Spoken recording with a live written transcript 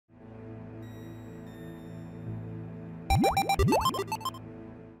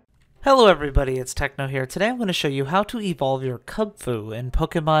Hello everybody, it's Techno here. Today I'm going to show you how to evolve your Kubfu in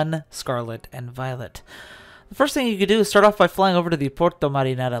Pokemon Scarlet and Violet. The first thing you can do is start off by flying over to the Porto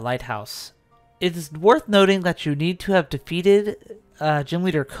Marinetta Lighthouse. It is worth noting that you need to have defeated Gym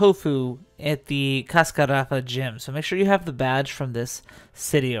Leader Kubfu at the Cascarafa Gym, so make sure you have the badge from this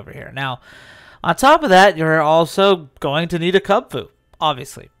city over here. Now, on top of that, you're also going to need a Kubfu,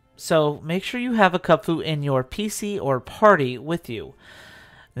 obviously. So make sure you have a Kubfu in your PC or party with you.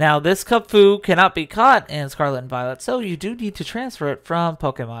 Now, this Kubfu cannot be caught in Scarlet and Violet, so you do need to transfer it from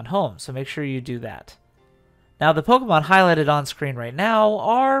Pokemon Home, so make sure you do that. Now, the Pokemon highlighted on screen right now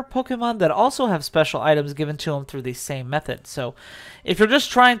are Pokemon that also have special items given to them through the same method. So, if you're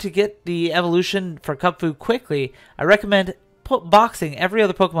just trying to get the evolution for Kubfu quickly, I recommend boxing every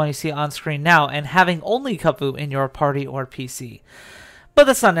other Pokemon you see on screen now and having only Kubfu in your party or PC. But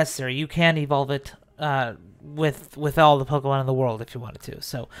that's not necessary. You can evolve it with all the Pokemon in the world if you wanted to.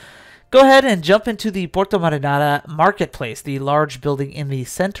 So go ahead and jump into the Porto Marinetta Marketplace, the large building in the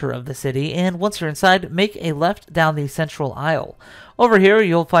center of the city, and once you're inside, make a left down the central aisle. Over here,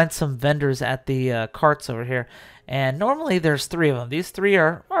 you'll find some vendors at the carts over here, and normally there's 3 of them. These 3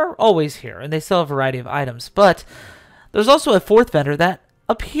 are always here, and they sell a variety of items, but there's also a 4th vendor that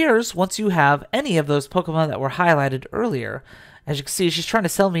appears once you have any of those Pokemon that were highlighted earlier. As you can see, she's trying to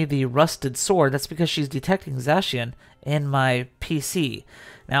sell me the rusted sword. That's because she's detecting Zacian in my PC.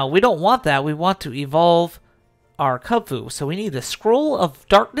 Now, we don't want that. We want to evolve our Kubfu. So we need the Scroll of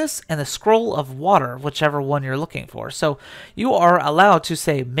Darkness and the Scroll of Water, whichever one you're looking for. So you are allowed to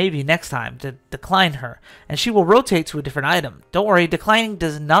say maybe next time to decline her, and she will rotate to a different item. Don't worry, declining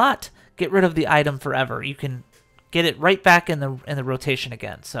does not get rid of the item forever. You can get it right back in the rotation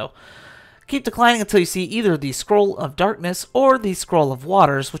again. So keep declining until you see either the Scroll of Darkness or the Scroll of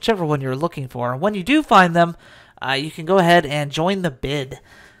Waters, whichever one you're looking for. When you do find them, you can go ahead and join the bid.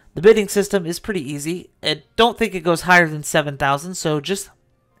 The bidding system is pretty easy. I don't think it goes higher than 7,000, so just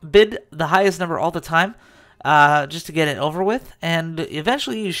bid the highest number all the time just to get it over with, and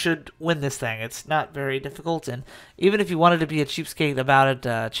eventually you should win this thing. It's not very difficult, and even if you wanted to be a cheapskate about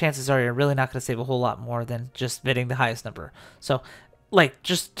it, chances are you're really not going to save a whole lot more than just bidding the highest number. So,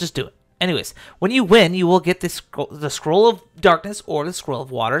 just do it. Anyways, when you win, you will get the Scroll of Darkness or the Scroll of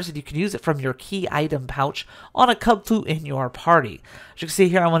Waters, and you can use it from your key item pouch on a Kubfu in your party. As you can see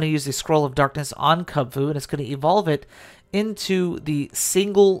here, I want to use the Scroll of Darkness on Kubfu, and it's going to evolve it into the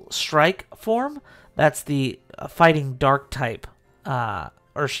Single-Strike form. That's the Fighting Dark type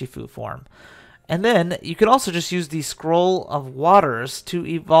Urshifu form. And then you can also just use the Scroll of Waters to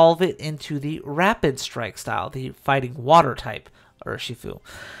evolve it into the Rapid-Strike style, the Fighting Water type Urshifu.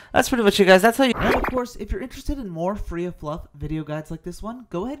 That's pretty much it, guys. That's how you... And of course, if you're interested in more free of fluff video guides like this one,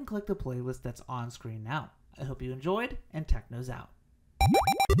 go ahead and click the playlist that's on screen now. I hope you enjoyed, and Techno's out.